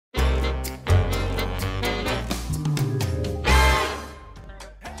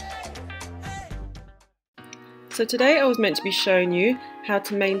So today I was meant to be showing you how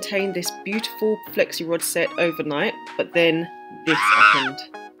to maintain this beautiful flexi rod set overnight, but then this happened.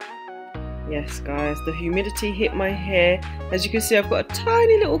 Yes guys, the humidity hit my hair. As you can see, I've got a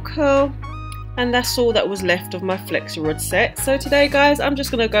tiny little curl, and that's all that was left of my flexi rod set. So today guys, I'm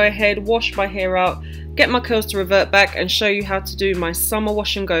just going to go ahead, wash my hair out, get my curls to revert back, and show you how to do my summer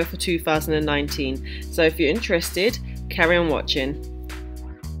wash and go for 2019. So if you're interested, carry on watching.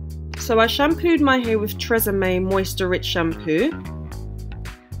 So I shampooed my hair with Tresemme Moisture Rich Shampoo,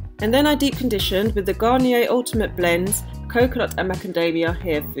 and then I deep conditioned with the Garnier Ultimate Blends Coconut and Macadamia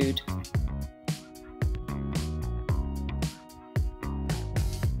Hair Food.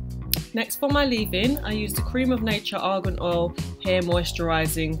 Next, for my leave-in, I used the Cream of Nature Argan Oil Hair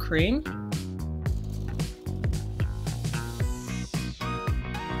Moisturising Cream.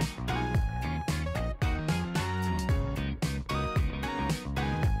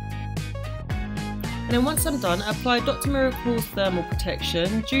 And then once I'm done, I apply Dr. Miracle's Thermal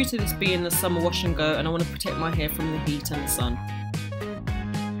Protection, due to this being the summer wash and go, and I want to protect my hair from the heat and the sun.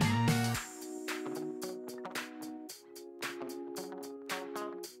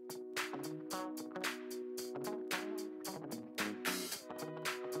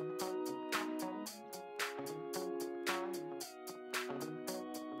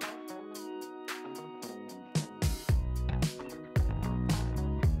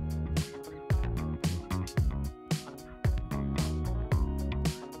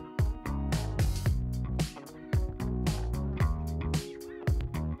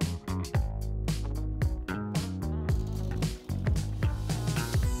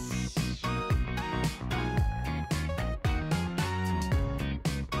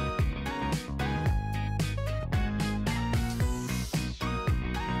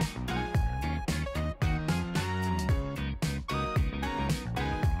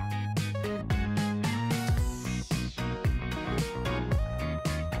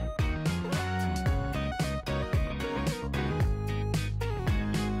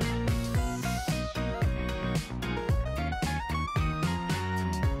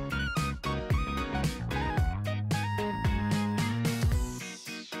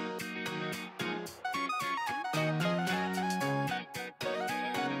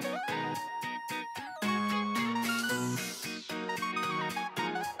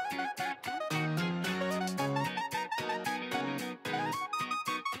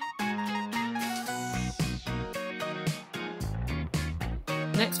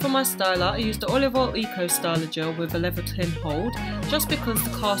 Next, for my styler, I used the Olive Oil Eco Styler Gel with a level 10 hold, just because the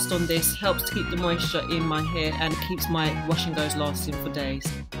cast on this helps to keep the moisture in my hair and keeps my wash and goes lasting for days.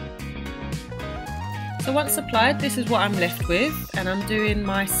 So once applied, this is what I'm left with, and I'm doing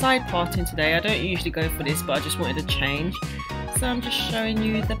my side parting today. I don't usually go for this, but I just wanted to change. So I'm just showing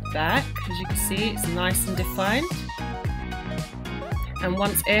you the back. As you can see, it's nice and defined. And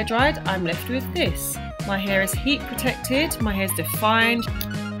once air dried, I'm left with this. My hair is heat protected, my hair is defined,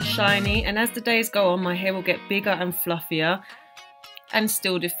 shiny, and as the days go on, my hair will get bigger and fluffier and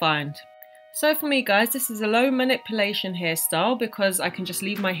still defined. So for me guys, this is a low manipulation hairstyle because I can just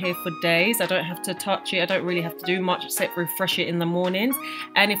leave my hair for days. I don't have to touch it, I don't really have to do much except refresh it in the mornings.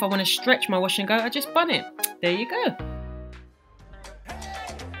 And if I want to stretch my wash and go, I just bun it. There you go.